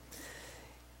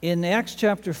In Acts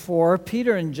chapter 4,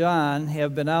 Peter and John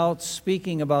have been out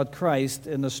speaking about Christ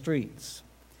in the streets.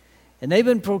 And they've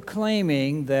been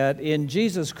proclaiming that in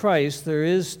Jesus Christ there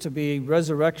is to be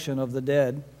resurrection of the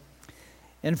dead.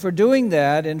 And for doing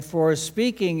that and for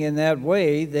speaking in that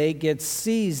way, they get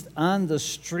seized on the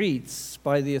streets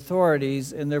by the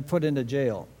authorities and they're put into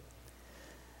jail.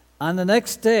 On the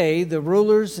next day, the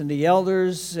rulers and the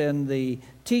elders and the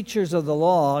teachers of the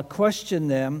law question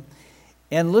them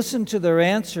and listen to their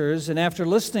answers. And after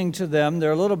listening to them,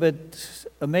 they're a little bit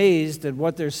amazed at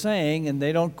what they're saying, and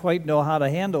they don't quite know how to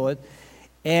handle it.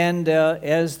 And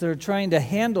as they're trying to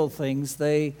handle things,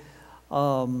 they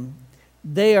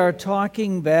are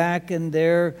talking back, and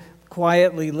they're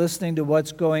quietly listening to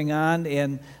what's going on.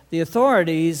 And the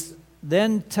authorities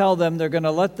then tell them they're going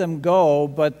to let them go,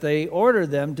 but they order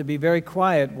them to be very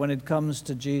quiet when it comes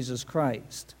to Jesus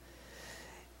Christ.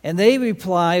 And they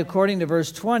reply, according to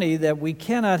verse 20, that we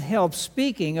cannot help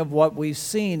speaking of what we've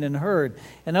seen and heard.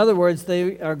 In other words,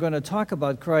 they are going to talk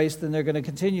about Christ, and they're going to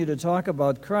continue to talk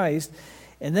about Christ.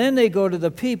 And then they go to the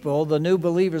people, the new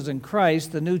believers in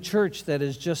Christ, the new church that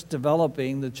is just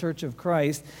developing, the Church of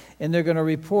Christ, and they're going to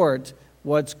report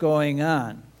what's going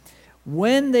on.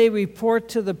 When they report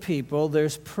to the people,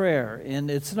 there's prayer, and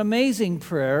it's an amazing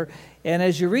prayer. And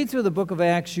as you read through the book of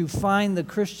Acts, you find the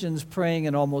Christians praying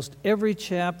in almost every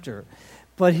chapter.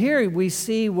 But here we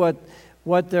see what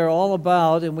they're all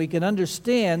about, and we can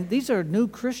understand these are new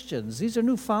Christians. These are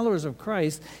new followers of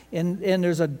Christ, and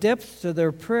there's a depth to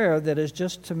their prayer that is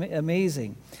just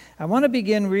amazing. I want to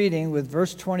begin reading with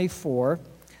verse 24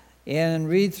 and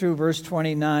read through verse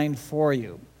 29 for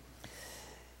you.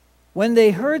 When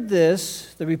they heard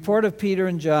this, the report of Peter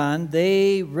and John,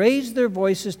 they raised their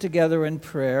voices together in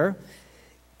prayer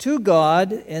to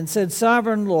God and said,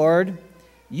 Sovereign Lord,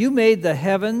 you made the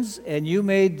heavens and you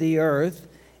made the earth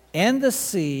and the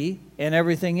sea and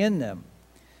everything in them.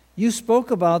 You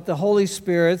spoke about the Holy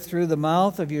Spirit through the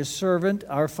mouth of your servant,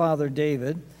 our father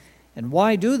David. And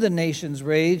why do the nations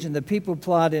rage and the people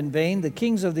plot in vain? The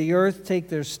kings of the earth take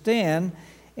their stand,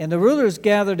 and the rulers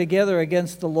gather together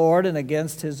against the Lord and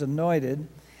against his anointed.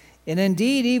 And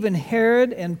indeed, even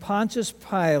Herod and Pontius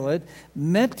Pilate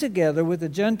met together with the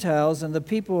Gentiles and the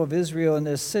people of Israel in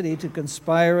this city to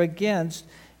conspire against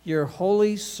your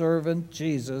holy servant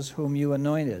Jesus, whom you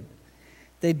anointed.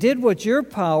 They did what your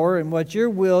power and what your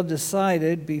will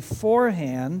decided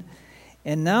beforehand.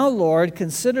 And now, Lord,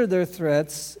 consider their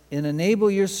threats and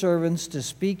enable your servants to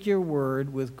speak your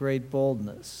word with great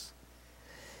boldness.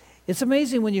 It's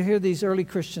amazing when you hear these early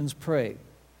Christians pray.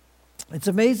 It's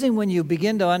amazing when you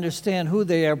begin to understand who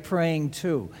they are praying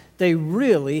to. They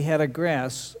really had a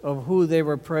grasp of who they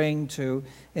were praying to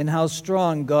and how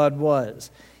strong God was.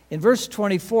 In verse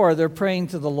 24, they're praying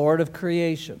to the Lord of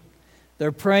creation.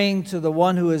 They're praying to the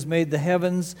one who has made the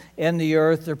heavens and the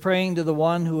earth. They're praying to the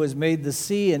one who has made the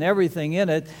sea and everything in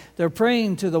it. They're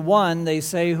praying to the one, they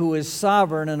say, who is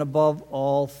sovereign and above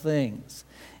all things.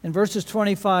 In verses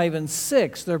 25 and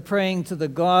 6, they're praying to the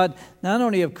God not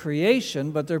only of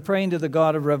creation, but they're praying to the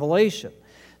God of revelation.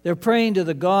 They're praying to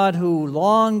the God who,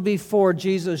 long before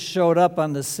Jesus showed up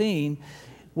on the scene,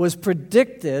 was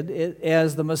predicted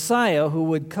as the Messiah who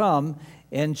would come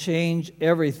and change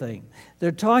everything.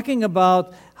 They're talking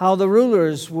about how the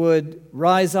rulers would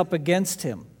rise up against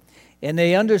him. And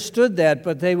they understood that,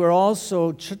 but they were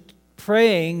also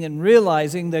praying and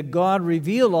realizing that God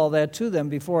revealed all that to them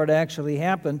before it actually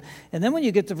happened. And then when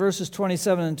you get to verses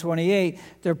 27 and 28,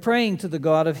 they're praying to the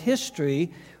God of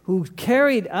history who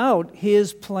carried out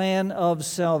his plan of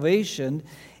salvation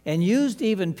and used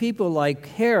even people like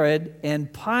Herod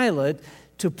and Pilate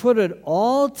to put it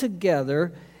all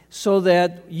together so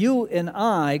that you and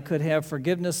I could have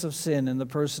forgiveness of sin in the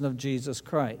person of Jesus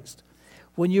Christ.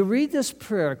 When you read this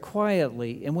prayer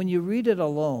quietly and when you read it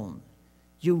alone,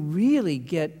 you really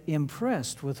get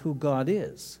impressed with who God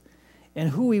is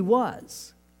and who he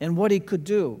was and what he could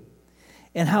do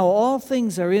and how all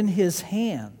things are in his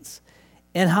hands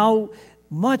and how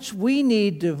much we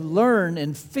need to learn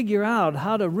and figure out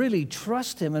how to really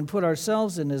trust him and put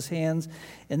ourselves in his hands.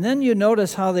 And then you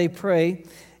notice how they pray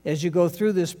as you go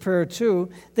through this prayer too.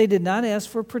 They did not ask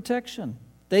for protection.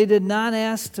 They did not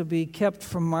ask to be kept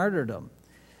from martyrdom.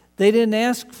 They didn't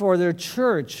ask for their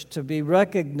church to be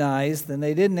recognized, and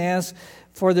they didn't ask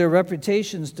for their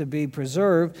reputations to be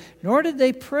preserved, nor did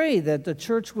they pray that the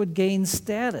church would gain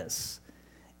status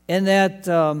and that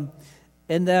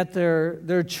and that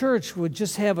their church would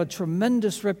just have a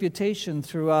tremendous reputation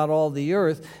throughout all the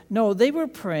earth. No, they were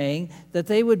praying that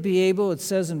they would be able, it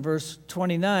says in verse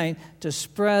 29, to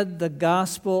spread the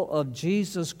gospel of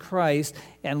Jesus Christ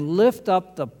and lift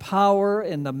up the power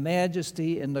and the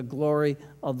majesty and the glory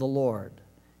of the Lord.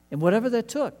 And whatever that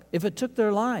took, if it took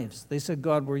their lives, they said,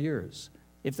 God, we're yours.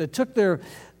 If they took their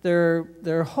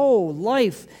whole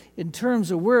life in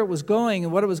terms of where it was going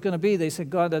and what it was going to be, they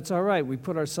said, God, that's all right. We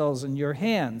put ourselves in your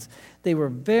hands. They were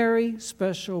very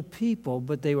special people,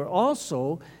 but they were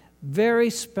also very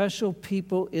special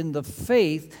people in the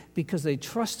faith because they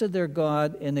trusted their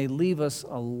God, and they leave us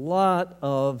a lot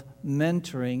of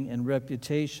mentoring and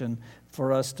reputation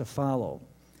for us to follow.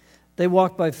 They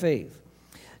walk by faith.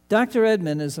 Dr.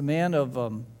 Edmond is a man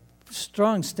of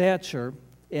strong stature,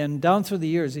 and down through the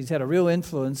years, he's had a real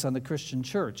influence on the Christian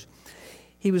church.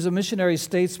 He was a missionary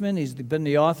statesman. He's been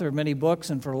the author of many books,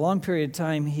 and for a long period of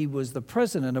time, he was the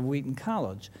president of Wheaton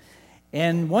College.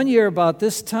 And one year about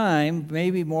this time,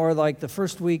 maybe more like the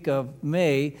first week of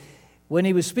May, when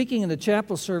he was speaking in the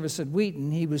chapel service at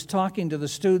Wheaton, he was talking to the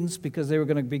students because they were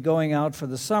going to be going out for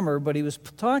the summer, but he was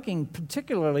talking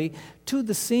particularly to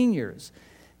the seniors.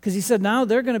 Because he said now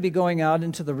they're going to be going out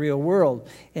into the real world.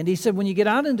 And he said when you get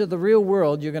out into the real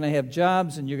world, you're going to have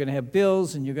jobs, and you're going to have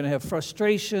bills, and you're going to have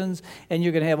frustrations, and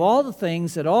you're going to have all the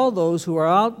things that all those who are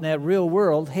out in that real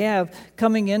world have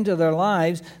coming into their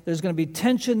lives. There's going to be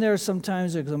tension there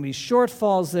sometimes. There's going to be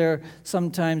shortfalls there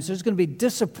sometimes. There's going to be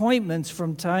disappointments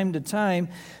from time to time.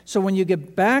 So when you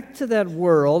get back to that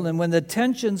world, and when the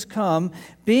tensions come,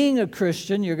 being a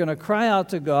Christian, you're going to cry out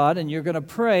to God, and you're going to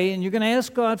pray, and you're going to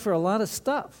ask God for a lot of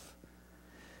stuff.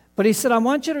 But he said, I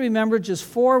want you to remember just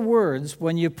 4 words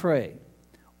when you pray.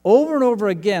 Over and over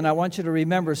again, I want you to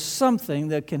remember something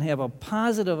that can have a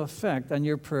positive effect on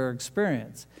your prayer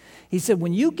experience. He said,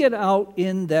 when you get out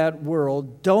in that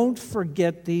world, don't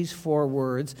forget these 4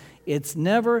 words. It's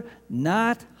never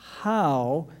not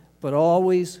how, but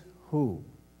always who.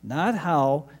 Not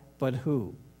how, but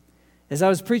who. As I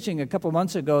was preaching a couple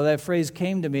months ago, that phrase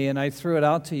came to me, and I threw it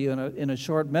out to you in a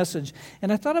short message,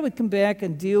 and I thought I would come back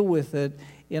and deal with it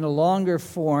in a longer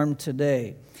form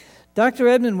today. Dr.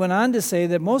 Edmond went on to say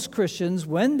that most Christians,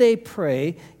 when they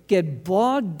pray, get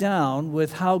bogged down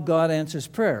with how God answers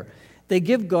prayer. They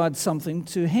give God something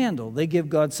to handle. They give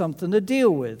God something to deal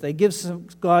with. They give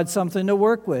God something to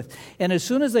work with. And as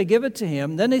soon as they give it to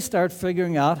Him, then they start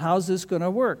figuring out, how's this going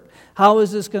to work? How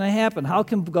is this going to happen? How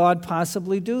can God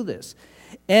possibly do this?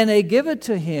 And they give it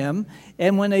to Him,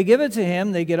 and when they give it to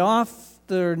Him, they get off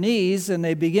their knees and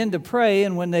they begin to pray,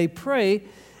 and when they pray,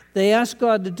 they ask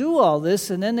God to do all this,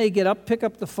 and then they get up, pick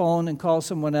up the phone, and call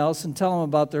someone else and tell them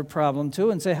about their problem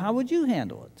too, and say, how would you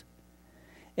handle it?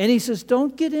 And he says,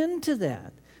 don't get into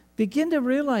that. Begin to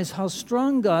realize how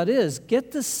strong God is.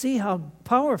 Get to see how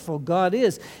powerful God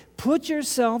is. Put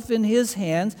yourself in His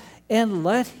hands and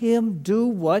let Him do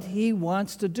what He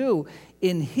wants to do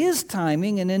in His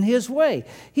timing and in His way.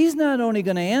 He's not only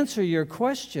going to answer your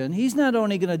question, He's not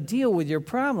only going to deal with your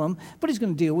problem, but He's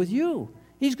going to deal with you.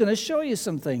 He's going to show you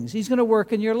some things. He's going to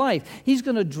work in your life. He's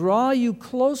going to draw you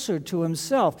closer to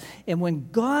Himself. And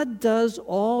when God does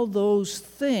all those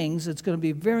things, it's going to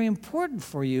be very important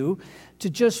for you to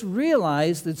just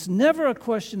realize that it's never a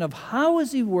question of how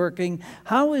is He working,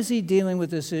 how is He dealing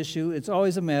with this issue. It's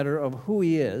always a matter of who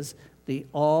He is, the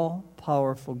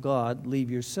all-powerful God. Leave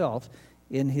yourself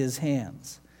in His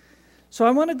hands. So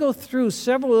I want to go through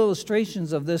several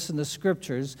illustrations of this in the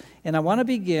Scriptures, and I want to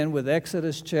begin with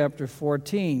Exodus chapter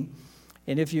 14.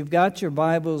 And if you've got your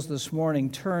Bibles this morning,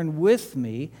 turn with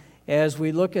me as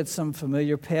we look at some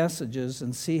familiar passages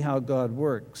and see how God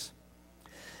works.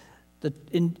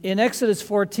 In Exodus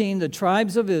 14, the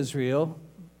tribes of Israel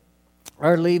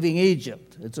are leaving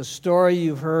Egypt. It's a story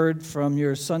you've heard from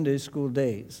your Sunday school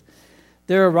days.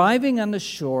 They're arriving on the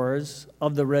shores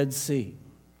of the Red Sea.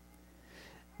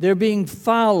 They're being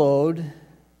followed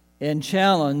and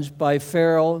challenged by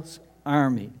Pharaoh's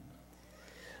army.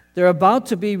 They're about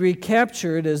to be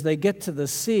recaptured as they get to the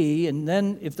sea, and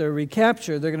then if they're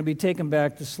recaptured, they're going to be taken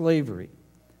back to slavery.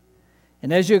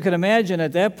 And as you can imagine,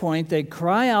 at that point, they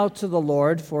cry out to the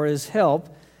Lord for His help,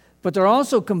 but they're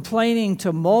also complaining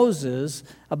to Moses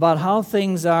about how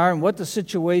things are and what the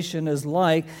situation is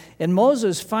like. And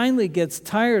Moses finally gets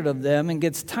tired of them and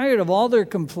gets tired of all their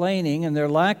complaining and their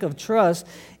lack of trust,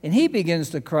 and he begins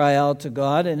to cry out to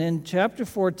God. And in chapter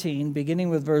 14, beginning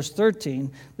with verse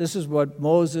 13, this is what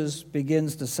Moses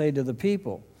begins to say to the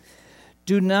people.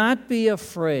 Do not be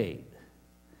afraid.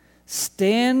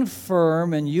 Stand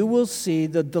firm, and you will see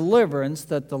the deliverance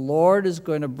that the Lord is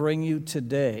going to bring you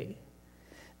today.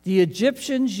 The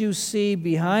Egyptians you see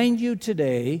behind you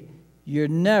today, you're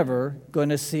never going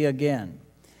to see again.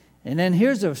 And then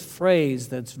here's a phrase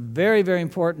that's very, very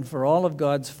important for all of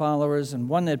God's followers, and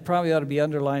one that probably ought to be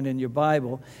underlined in your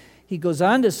Bible. He goes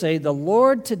on to say, the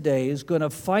Lord today is going to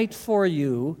fight for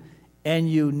you,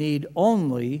 and you need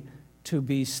only to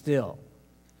be still.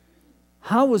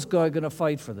 How was God going to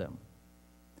fight for them?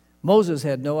 Moses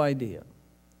had no idea.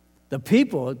 The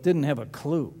people didn't have a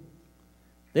clue.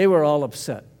 They were all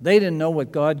upset. They didn't know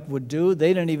what God would do.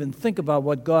 They didn't even think about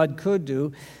what God could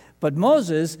do. But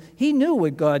Moses, he knew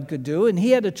what God could do, and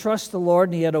he had to trust the Lord,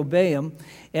 and he had to obey him.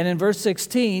 And in verse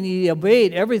 16, he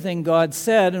obeyed everything God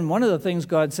said, and one of the things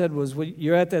God said was, well,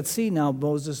 you're at that sea now,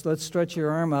 Moses. Let's stretch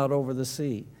your arm out over the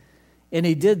sea. And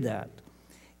he did that.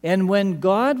 And when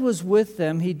God was with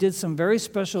them, he did some very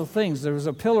special things. There was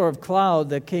a pillar of cloud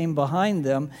that came behind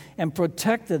them and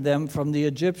protected them from the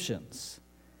Egyptians.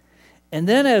 And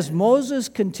then as Moses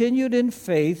continued in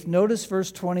faith, notice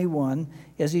verse 21,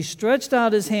 as he stretched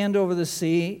out his hand over the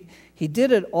sea, he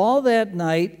did it all that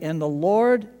night, and the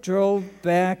Lord drove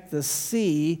back the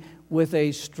sea with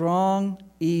a strong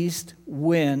east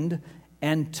wind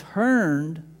and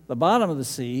turned the bottom of the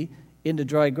sea into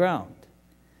dry ground.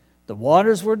 The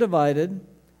waters were divided,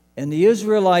 and the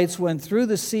Israelites went through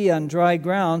the sea on dry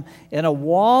ground, and a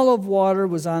wall of water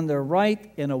was on their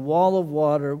right, and a wall of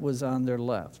water was on their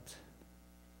left.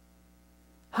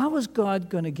 How was God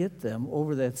going to get them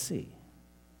over that sea?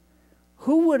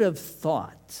 Who would have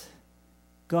thought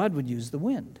God would use the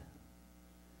wind?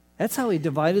 That's how he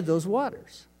divided those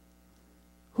waters.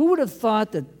 Who would have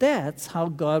thought that that's how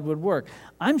God would work?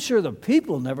 I'm sure the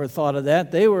people never thought of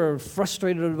that. They were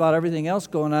frustrated about everything else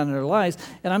going on in their lives.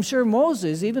 And I'm sure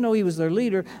Moses, even though he was their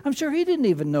leader, I'm sure he didn't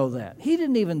even know that. He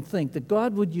didn't even think that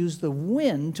God would use the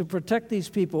wind to protect these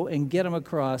people and get them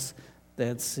across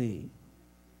that sea.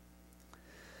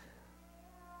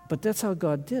 But that's how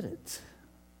God did it.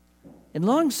 In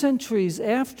long centuries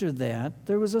after that,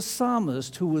 there was a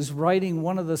psalmist who was writing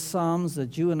one of the psalms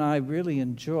that you and I really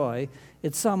enjoy.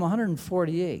 It's Psalm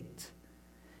 148.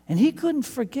 And he couldn't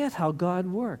forget how God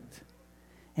worked.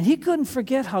 And he couldn't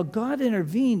forget how God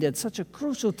intervened at such a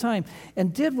crucial time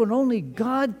and did what only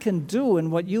God can do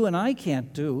and what you and I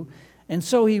can't do. And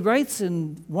so he writes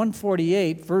in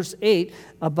 148, verse 8,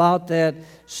 about that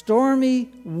stormy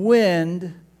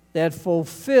wind that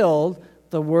fulfilled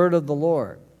the word of the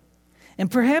Lord.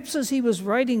 And perhaps as he was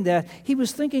writing that, he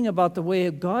was thinking about the way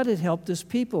God had helped his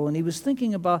people, and he was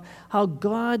thinking about how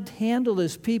God handled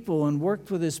his people and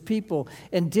worked with his people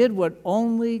and did what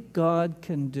only God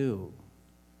can do.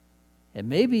 And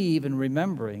maybe even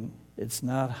remembering it's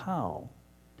not how,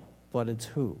 but it's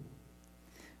who.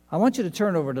 I want you to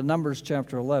turn over to Numbers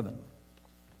chapter 11.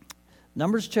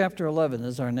 Numbers chapter 11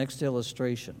 is our next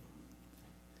illustration.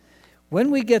 When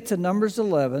we get to Numbers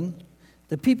 11,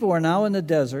 the people are now in the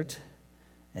desert,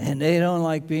 and they don't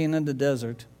like being in the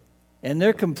desert. And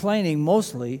they're complaining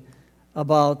mostly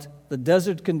about the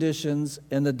desert conditions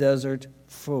and the desert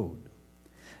food.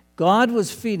 God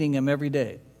was feeding them every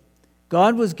day.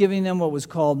 God was giving them what was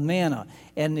called manna.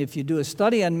 And if you do a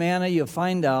study on manna, you'll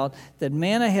find out that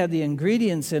manna had the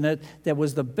ingredients in it that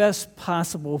was the best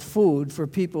possible food for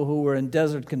people who were in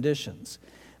desert conditions.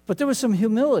 But there was some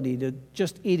humility to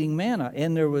just eating manna,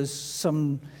 and there was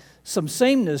some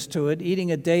sameness to it, eating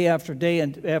it day after day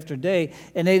and after day,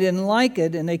 and they didn't like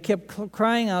it, and they kept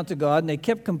crying out to God, and they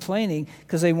kept complaining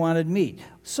because they wanted meat.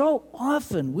 So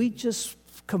often we just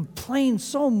complain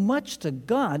so much to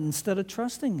God instead of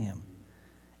trusting him.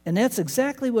 And that's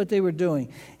exactly what they were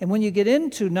doing. And when you get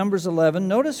into Numbers 11,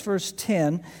 notice verse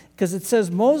 10, because it says,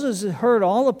 Moses heard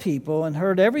all the people and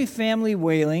heard every family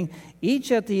wailing,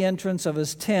 each at the entrance of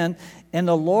his tent, and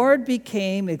the Lord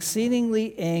became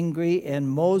exceedingly angry, and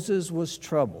Moses was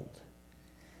troubled.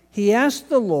 He asked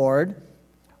the Lord,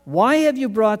 why have you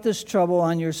brought this trouble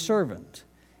on your servant?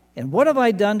 And what have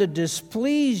I done to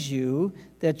displease you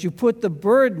that you put the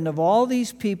burden of all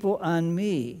these people on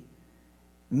me?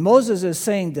 Moses is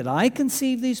saying, did I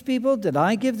conceive these people? Did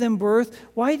I give them birth?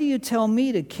 Why do you tell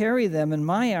me to carry them in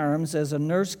my arms as a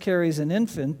nurse carries an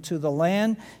infant to the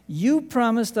land you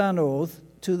promised on oath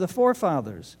to the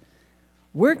forefathers?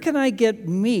 Where can I get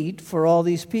meat for all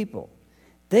these people?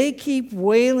 They keep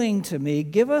wailing to me,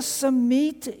 give us some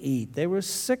meat to eat. They were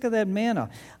sick of that manna.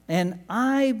 And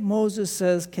I, Moses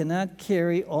says, cannot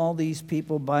carry all these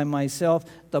people by myself.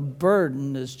 The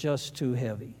burden is just too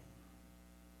heavy.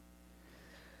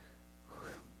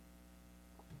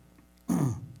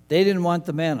 They didn't want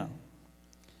the manna.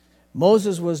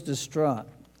 Moses was distraught.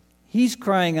 He's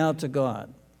crying out to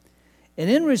God. And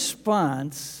in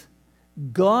response,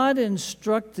 God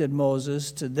instructed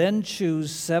Moses to then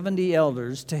choose 70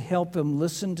 elders to help him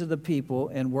listen to the people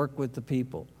and work with the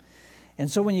people. And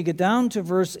so when you get down to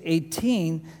verse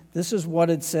 18, this is what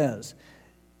it says.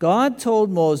 God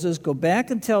told Moses, go back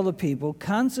and tell the people,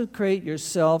 consecrate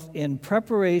yourself in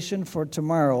preparation for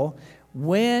tomorrow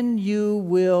when you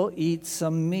will eat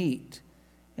some meat.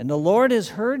 And the Lord has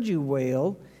heard you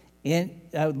wail, and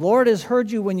the Lord has heard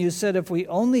you when you said, if we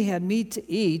only had meat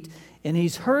to eat, and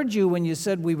he's heard you when you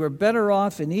said we were better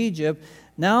off in Egypt.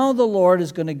 Now the Lord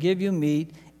is going to give you meat,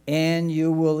 and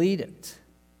you will eat it.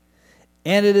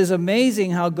 And it is amazing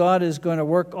how God is going to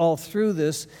work all through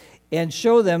this and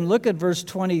show them. Look at verse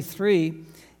 23.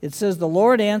 It says, the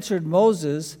Lord answered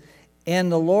Moses,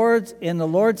 and the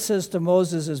Lord says to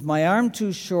Moses, is my arm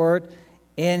too short?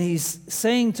 And he's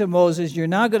saying to Moses, you're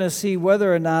now going to see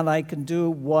whether or not I can do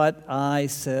what I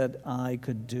said I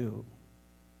could do.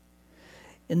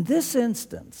 In this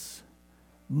instance,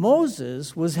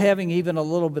 Moses was having even a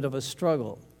little bit of a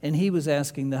struggle, and he was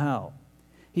asking the how.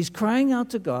 He's crying out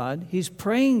to God. He's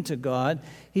praying to God.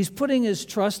 He's putting his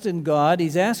trust in God.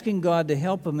 He's asking God to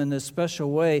help him in this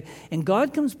special way. And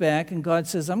God comes back, and God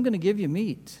says, I'm going to give you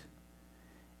meat.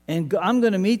 And I'm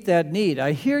going to meet that need.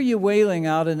 I hear you wailing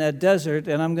out in that desert,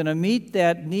 and I'm going to meet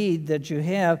that need that you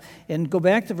have. And go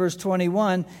back to verse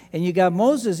 21, and you got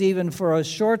Moses even for a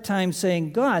short time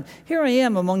saying, God, here I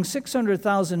am among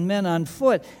 600,000 men on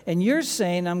foot, and you're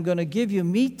saying I'm going to give you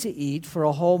meat to eat for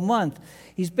a whole month.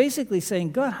 He's basically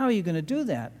saying, God, how are you going to do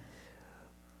that?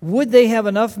 Would they have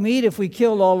enough meat if we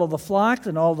killed all of the flocks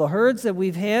and all the herds that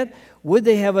we've had? Would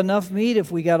they have enough meat if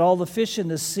we got all the fish in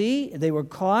the sea, they were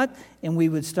caught, and we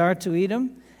would start to eat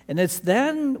them? And it's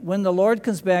then when the Lord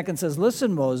comes back and says,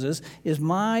 listen, Moses, is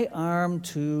my arm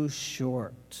too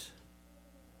short?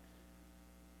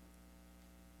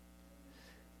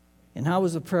 And how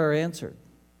was the prayer answered?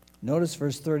 Notice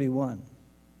verse 31.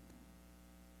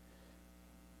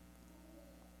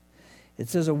 It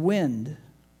says, a wind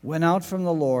went out from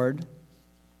the Lord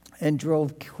and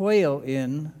drove quail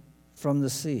in from the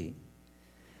sea.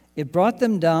 It brought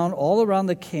them down all around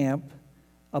the camp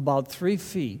about 3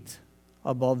 feet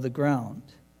above the ground.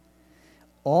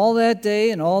 All that day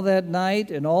and all that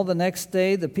night and all the next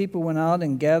day, the people went out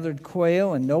and gathered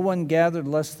quail, and no one gathered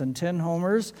less than 10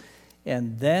 homers,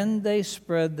 and then they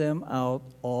spread them out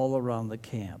all around the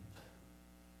camp.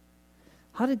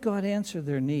 How did God answer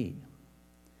their need?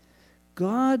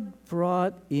 God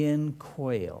brought in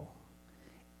quail,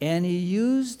 and he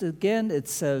used, again, it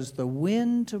says, the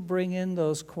wind to bring in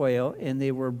those quail, and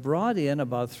they were brought in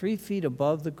about 3 feet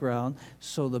above the ground,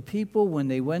 so the people, when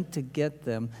they went to get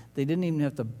them, they didn't even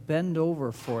have to bend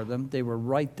over for them. They were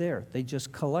right there. They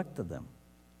just collected them.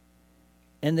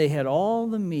 And they had all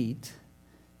the meat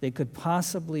they could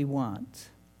possibly want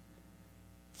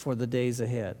for the days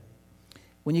ahead.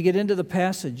 When you get into the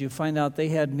passage, you find out they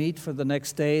had meat for the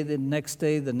next day, the next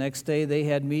day, the next day. They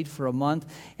had meat for a month.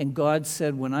 And God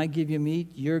said, when I give you meat,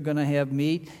 you're going to have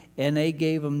meat. And they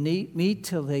gave them meat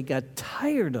till they got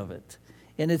tired of it.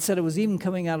 And it said it was even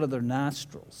coming out of their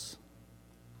nostrils.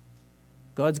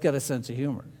 God's got a sense of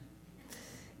humor.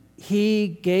 He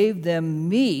gave them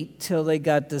meat till they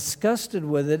got disgusted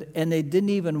with it, and they didn't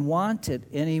even want it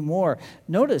anymore.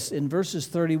 Notice in verses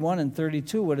 31 and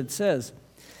 32 what it says.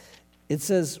 It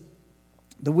says,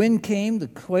 the wind came, the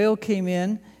quail came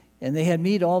in, and they had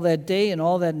meat all that day and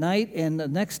all that night, and the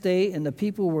next day, and the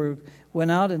people went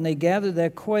out and they gathered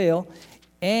that quail,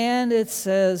 and it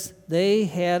says they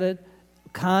had it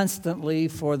constantly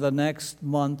for the next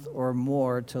month or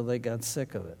more till they got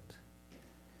sick of it.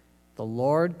 The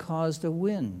Lord caused a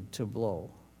wind to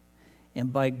blow,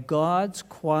 and by God's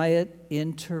quiet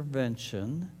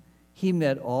intervention, he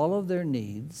met all of their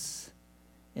needs,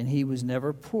 and he was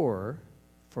never poor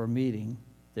for meeting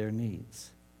their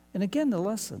needs. And again, the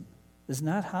lesson is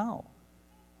not how,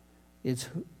 it's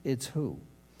who.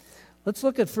 Let's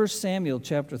look at 1 Samuel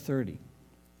chapter 30.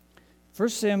 1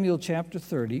 Samuel chapter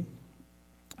 30,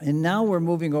 and now we're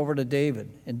moving over to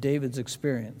David and David's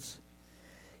experience.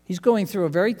 He's going through a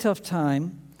very tough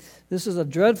time. This is a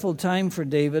dreadful time for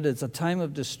David. It's a time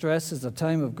of distress. It's a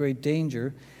time of great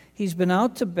danger. He's been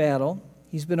out to battle.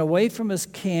 He's been away from his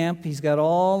camp. He's got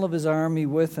all of his army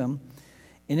with him.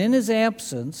 And in his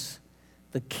absence,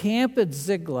 the camp at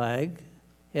Ziklag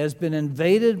has been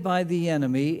invaded by the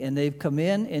enemy, and they've come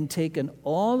in and taken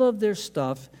all of their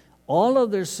stuff, all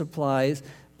of their supplies,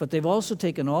 but they've also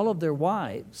taken all of their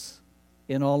wives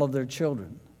and all of their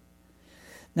children.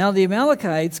 Now the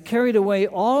Amalekites carried away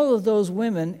all of those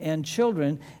women and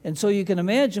children, and so you can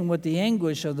imagine what the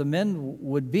anguish of the men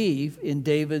would be in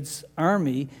David's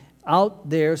army out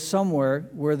there somewhere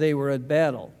where they were at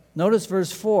battle. Notice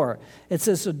verse 4. It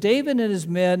says, "So David and his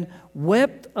men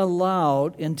wept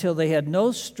aloud until they had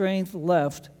no strength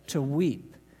left to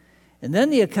weep." And then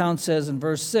the account says in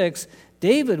verse 6,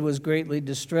 "David was greatly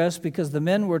distressed because the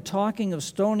men were talking of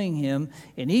stoning him,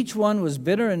 and each one was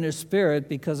bitter in their spirit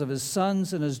because of his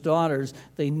sons and his daughters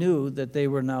they knew that they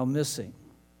were now missing."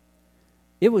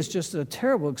 It was just a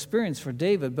terrible experience for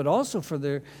David, but also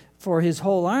for his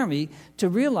whole army to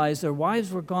realize their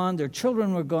wives were gone, their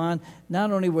children were gone.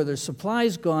 Not only were their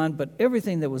supplies gone, but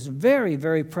everything that was very,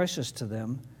 very precious to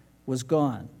them was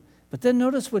gone. But then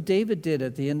notice what David did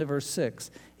at the end of verse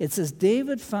 6. It says,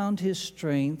 "David found his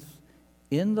strength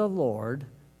in the Lord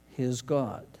his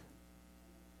God."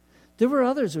 There were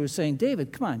others who were saying,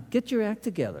 "David, come on, get your act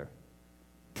together.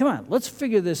 Come on, let's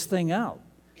figure this thing out.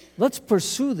 Let's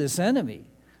pursue this enemy.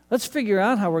 Let's figure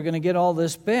out how we're going to get all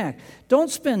this back. Don't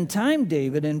spend time,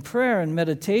 David, in prayer and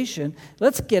meditation.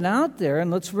 Let's get out there and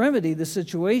let's remedy the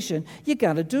situation. You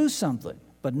got to do something."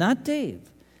 But not Dave.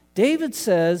 David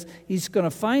says he's going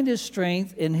to find his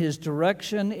strength in his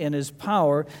direction and his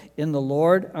power in the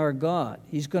Lord our God.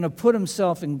 He's going to put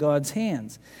himself in God's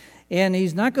hands. And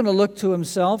he's not going to look to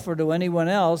himself or to anyone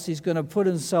else. He's going to put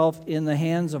himself in the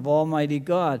hands of Almighty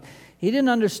God. He didn't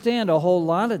understand a whole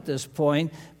lot at this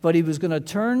point, but he was going to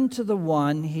turn to the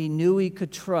one he knew he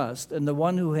could trust and the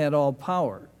one who had all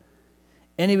power.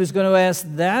 And he was going to ask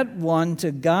that one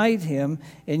to guide him.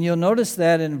 And you'll notice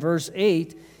that in verse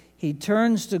 8, he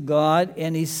turns to God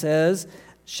and he says,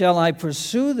 "Shall I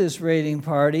pursue this raiding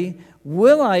party?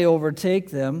 Will I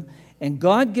overtake them?" And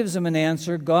God gives him an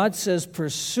answer. God says,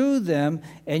 "Pursue them,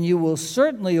 and you will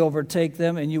certainly overtake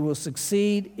them, and you will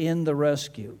succeed in the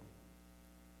rescue."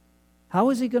 How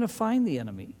is he going to find the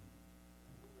enemy?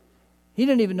 He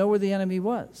didn't even know where the enemy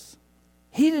was.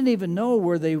 He didn't even know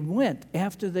where they went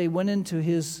after they went into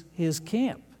his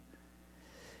camp.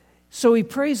 So he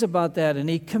prays about that, and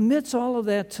he commits all of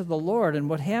that to the Lord. And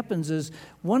what happens is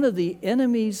one of the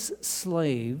enemy's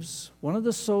slaves, one of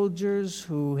the soldiers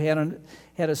who had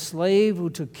a slave who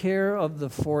took care of the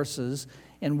forces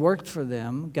and worked for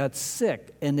them, got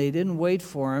sick, and they didn't wait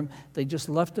for him. They just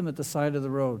left him at the side of the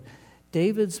road.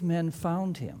 David's men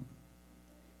found him.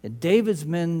 And David's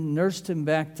men nursed him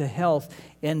back to health.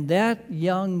 And that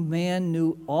young man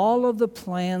knew all of the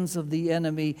plans of the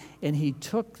enemy, and he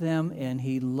took them and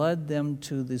he led them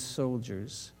to the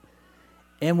soldiers.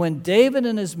 And when David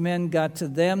and his men got to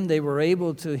them, they were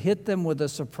able to hit them with a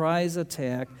surprise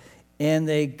attack, and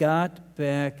they got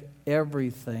back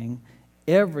everything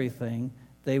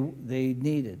they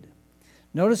needed.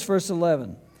 Notice verse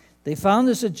 11. "They found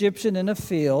this Egyptian in a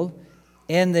field,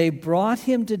 and they brought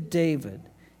him to David,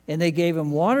 and they gave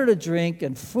him water to drink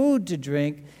and food to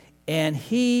drink, and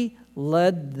he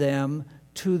led them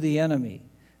to the enemy."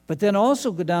 But then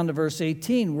also go down to verse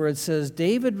 18 where it says,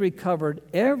 "David recovered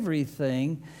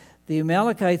everything the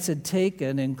Amalekites had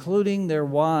taken, including their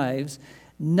wives.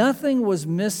 Nothing was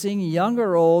missing, young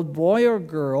or old, boy or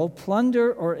girl,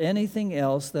 plunder or anything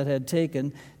else that had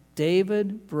taken.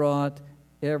 David brought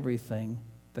everything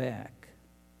back."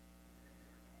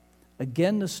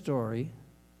 Again, the story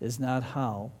is not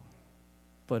how,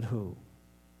 but who.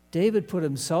 David put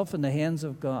himself in the hands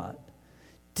of God.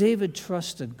 David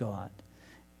trusted God.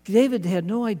 David had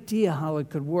no idea how it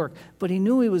could work, but he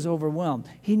knew he was overwhelmed.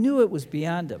 He knew it was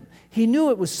beyond him. He knew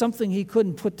it was something he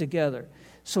couldn't put together.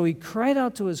 So he cried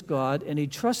out to his God, and he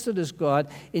trusted his God.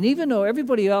 And even though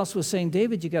everybody else was saying,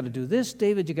 "David, you got to do this.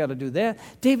 David, you got to do that.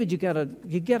 David, you got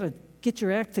to get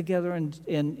your act together,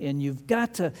 and you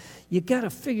got to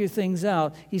figure things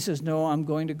out," he says, "No, I'm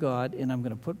going to God, and I'm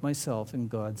going to put myself in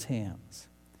God's hands."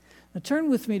 Now turn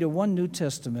with me to one New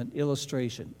Testament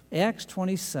illustration, Acts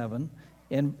 27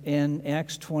 and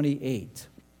Acts 28.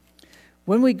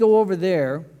 When we go over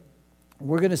there,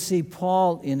 we're going to see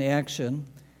Paul in action.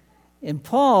 And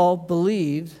Paul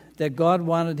believed that God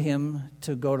wanted him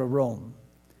to go to Rome.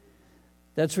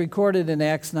 That's recorded in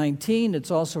Acts 19. It's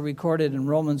also recorded in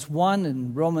Romans 1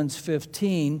 and Romans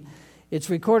 15. It's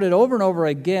recorded over and over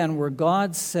again where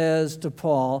God says to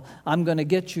Paul, "I'm going to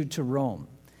get you to Rome."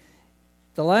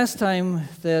 The last time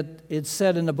that it's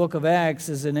said in the book of Acts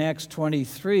is in Acts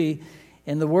 23,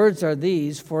 and the words are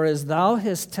these: "For as thou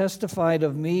hast testified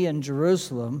of me in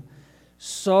Jerusalem,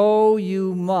 so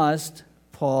you must,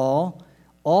 Paul,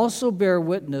 also bear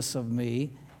witness of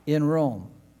me in Rome."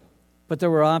 But there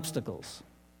were obstacles.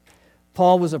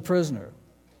 Paul was a prisoner.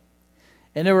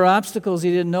 And there were obstacles he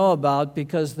didn't know about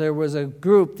because there was a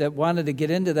group that wanted to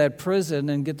get into that prison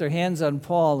and get their hands on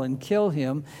Paul and kill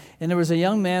him. And there was a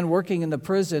young man working in the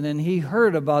prison, and he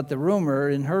heard about the rumor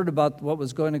and heard about what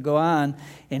was going to go on.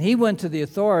 And he went to the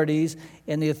authorities,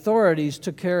 and the authorities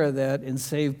took care of that and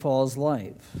saved Paul's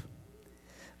life.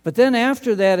 But then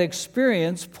after that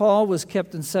experience, Paul was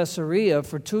kept in Caesarea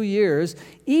for 2 years,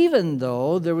 even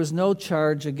though there was no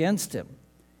charge against him.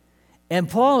 And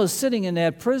Paul is sitting in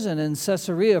that prison in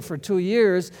Caesarea for 2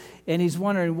 years, and he's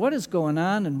wondering what is going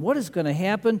on and what is going to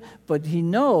happen. But he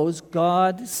knows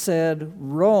God said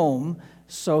Rome,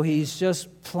 so he's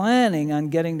just planning on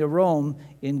getting to Rome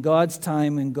in God's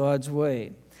time and God's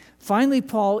way. Finally,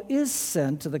 Paul is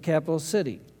sent to the capital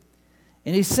city.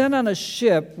 And he's sent on a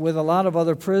ship with a lot of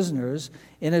other prisoners,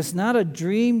 and it's not a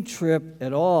dream trip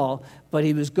at all, but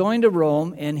he was going to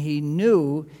Rome, and he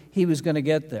knew he was going to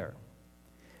get there.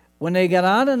 When they got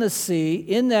out on the sea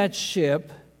in that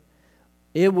ship,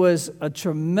 it was a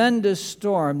tremendous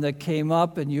storm that came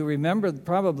up, and you remember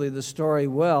probably the story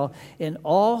well, and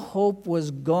all hope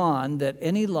was gone that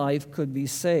any life could be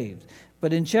saved.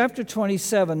 But in chapter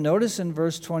 27, notice in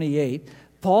verse 28,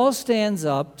 Paul stands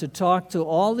up to talk to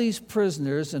all these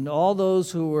prisoners and all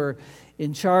those who were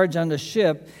in charge on the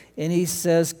ship, and he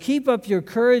says, "Keep up your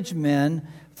courage, men,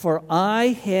 for I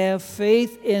have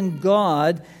faith in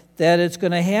God that it's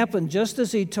going to happen just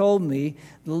as he told me.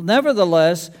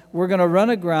 Nevertheless, we're going to run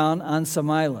aground on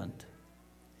some island."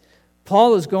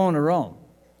 Paul is going to Rome.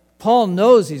 Paul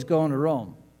knows he's going to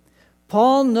Rome.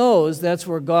 Paul knows that's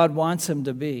where God wants him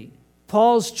to be.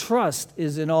 Paul's trust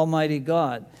is in Almighty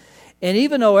God. And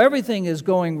even though everything is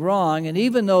going wrong, and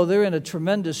even though they're in a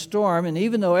tremendous storm, and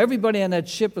even though everybody on that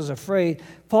ship is afraid,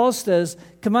 Paul says,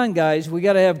 "Come on, guys, we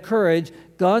got to have courage.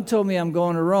 God told me I'm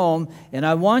going to Rome, and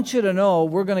I want you to know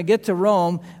we're going to get to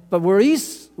Rome, but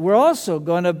we're also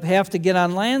going to have to get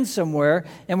on land somewhere,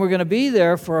 and we're going to be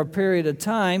there for a period of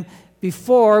time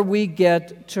before we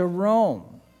get to Rome."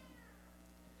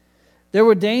 There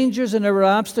were dangers and there were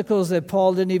obstacles that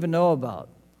Paul didn't even know about.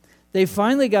 They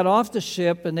finally got off the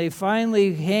ship, and they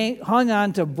finally hung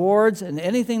on to boards and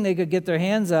anything they could get their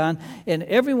hands on, and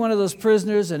every one of those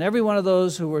prisoners and every one of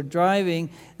those who were driving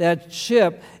that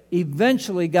ship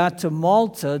eventually got to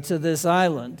Malta, to this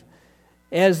island,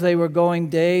 as they were going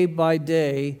day by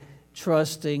day,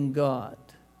 trusting God.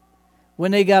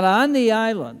 When they got on the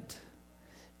island,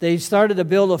 they started to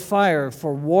build a fire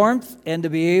for warmth and to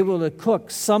be able to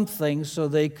cook something so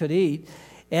they could eat.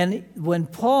 And when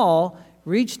Paul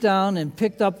reached down and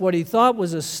picked up what he thought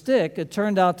was a stick, it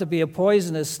turned out to be a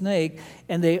poisonous snake,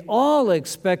 and they all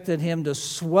expected him to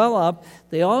swell up.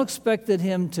 They all expected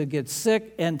him to get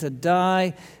sick and to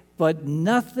die, but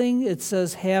nothing, it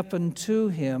says, happened to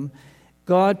him.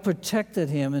 God protected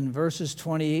him in verses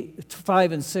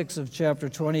 5 and 6 of chapter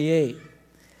 28.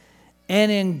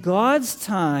 And in God's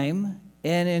time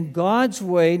and in God's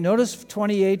way, notice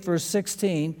 28 verse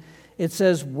 16, it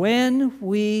says, "When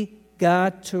we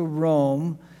got to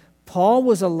Rome, Paul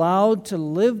was allowed to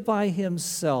live by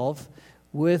himself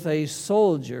with a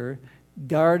soldier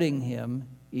guarding him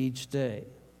each day."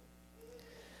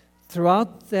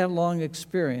 Throughout that long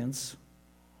experience,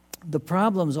 the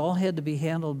problems all had to be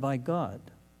handled by God.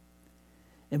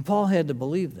 And Paul had to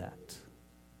believe that.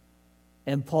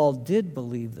 And Paul did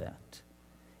believe that.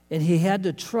 And he had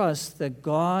to trust that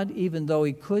God, even though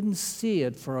he couldn't see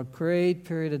it for a great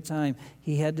period of time,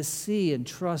 he had to see and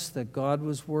trust that God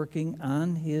was working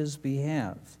on his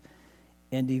behalf.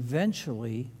 And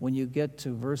eventually, when you get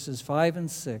to verses 5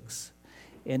 and 6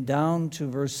 and down to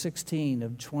verse 16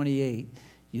 of 28,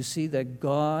 you see that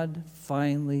God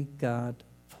finally got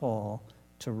Paul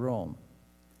to Rome.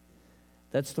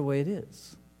 That's the way it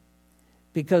is.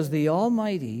 Because the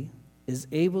Almighty is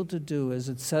able to do, as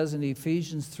it says in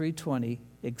Ephesians 3:20,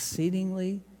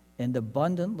 exceedingly and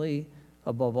abundantly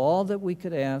above all that we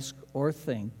could ask or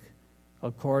think,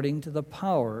 according to the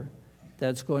power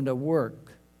that's going to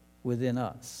work within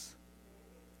us.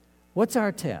 What's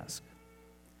our task?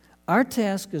 Our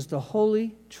task is to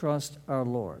wholly trust our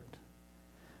Lord.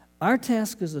 Our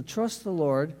task is to trust the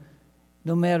Lord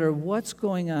no matter what's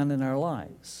going on in our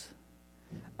lives.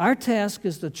 Our task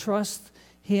is to trust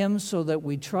Him so that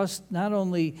we trust not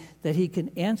only that He can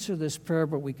answer this prayer,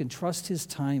 but we can trust His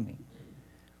timing.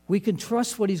 We can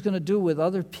trust what He's going to do with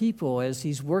other people as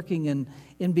He's working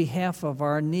in behalf of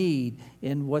our need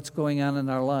in what's going on in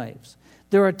our lives.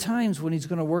 There are times when He's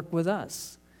going to work with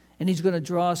us, and He's going to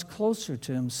draw us closer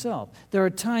to Himself. There are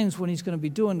times when He's going to be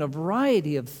doing a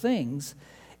variety of things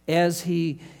as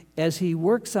He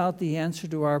works out the answer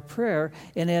to our prayer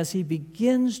and as He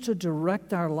begins to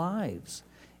direct our lives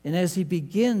And as he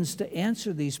begins to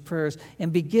answer these prayers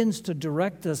and begins to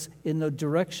direct us in the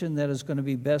direction that is going to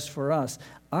be best for us,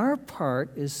 our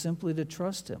part is simply to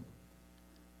trust him.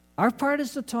 Our part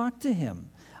is to talk to him.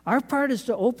 Our part is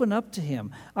to open up to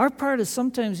him. Our part is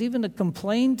sometimes even to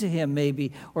complain to him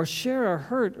maybe, or share our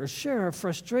hurt, or share our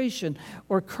frustration,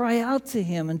 or cry out to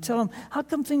him and tell him, how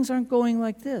come things aren't going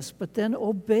like this? But then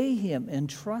obey him and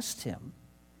trust him.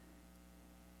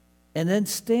 And then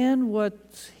stand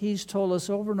what he's told us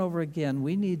over and over again.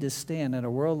 We need to stand in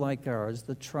a world like ours,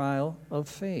 the trial of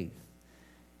faith,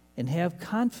 and have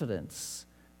confidence,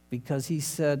 because he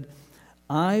said,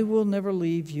 I will never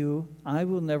leave you, I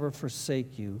will never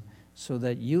forsake you, so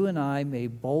that you and I may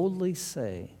boldly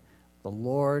say, the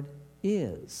Lord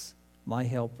is my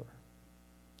helper.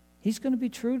 He's going to be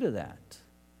true to that,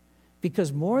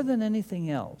 because more than anything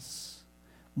else,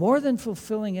 more than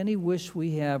fulfilling any wish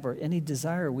we have or any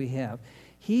desire we have,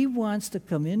 he wants to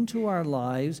come into our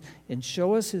lives and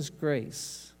show us his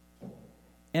grace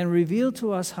and reveal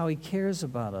to us how he cares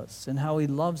about us and how he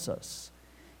loves us.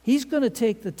 He's going to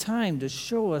take the time to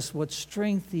show us what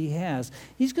strength he has.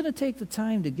 He's going to take the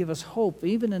time to give us hope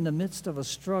even in the midst of a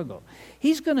struggle.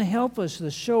 He's going to help us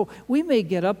to show we may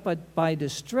get up by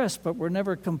distress, but we're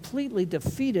never completely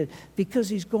defeated because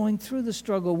he's going through the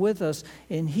struggle with us,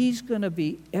 and he's going to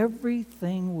be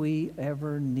everything we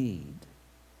ever need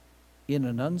in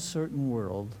an uncertain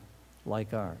world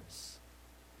like ours.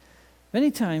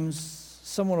 Many times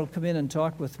someone will come in and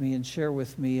talk with me and share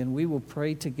with me, and we will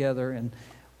pray together, and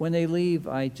when they leave,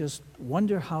 I just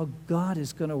wonder how God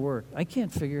is going to work. I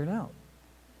can't figure it out.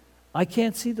 I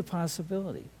can't see the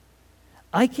possibility.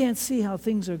 I can't see how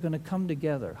things are going to come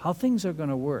together, how things are going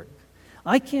to work.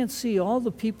 I can't see all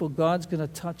the people God's going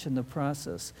to touch in the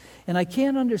process. And I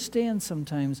can't understand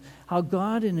sometimes how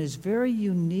God, in his very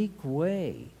unique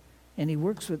way, and he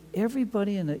works with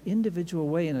everybody in an individual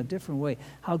way, in a different way,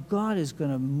 how God is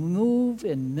going to move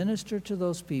and minister to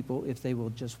those people if they will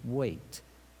just wait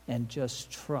and just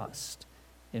trust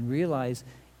and realize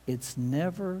it's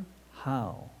never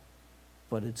how,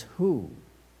 but it's who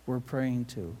we're praying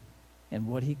to and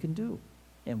what he can do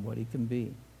and what he can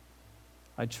be.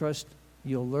 I trust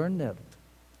you'll learn that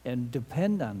and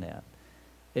depend on that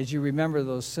as you remember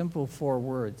those simple 4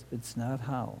 words. It's not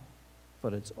how,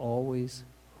 but it's always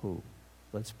who.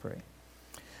 Let's pray.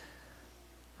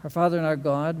 Our Father and our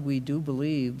God, we do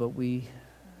believe, but we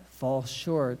fall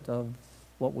short of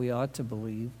what we ought to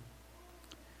believe.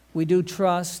 We do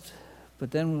trust,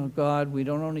 but then, God, we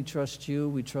don't only trust you,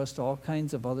 we trust all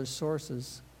kinds of other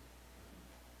sources.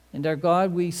 And our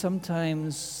God, we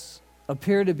sometimes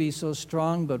appear to be so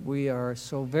strong, but we are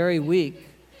so very weak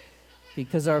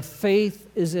because our faith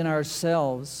is in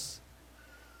ourselves,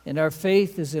 and our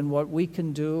faith is in what we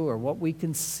can do or what we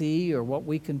can see or what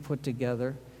we can put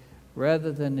together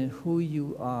rather than in who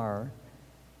you are.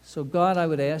 So God, I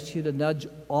would ask you to nudge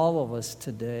all of us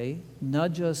today,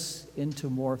 nudge us into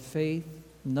more faith,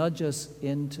 nudge us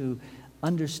into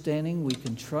understanding we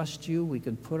can trust you, we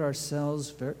can put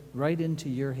ourselves right into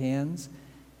your hands,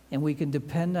 and we can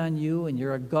depend on you, and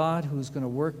you're a God who's going to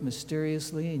work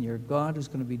mysteriously, and you're a God who's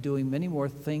going to be doing many more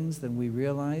things than we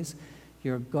realize.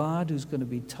 You're a God who's going to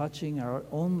be touching our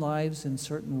own lives in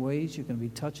certain ways. You're going to be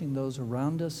touching those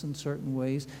around us in certain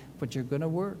ways, but you're going to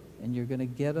work, and you're going to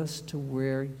get us to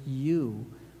where you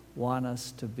want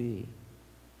us to be.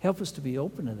 Help us to be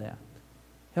open to that.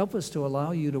 Help us to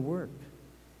allow you to work.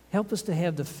 Help us to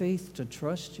have the faith to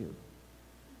trust you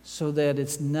so that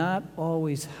it's not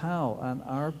always how on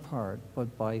our part,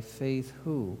 but by faith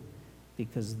who,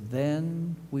 because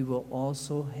then we will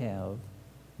also have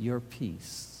your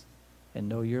peace and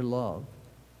know your love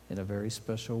in a very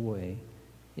special way.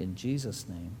 In Jesus'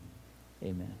 name,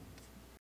 amen.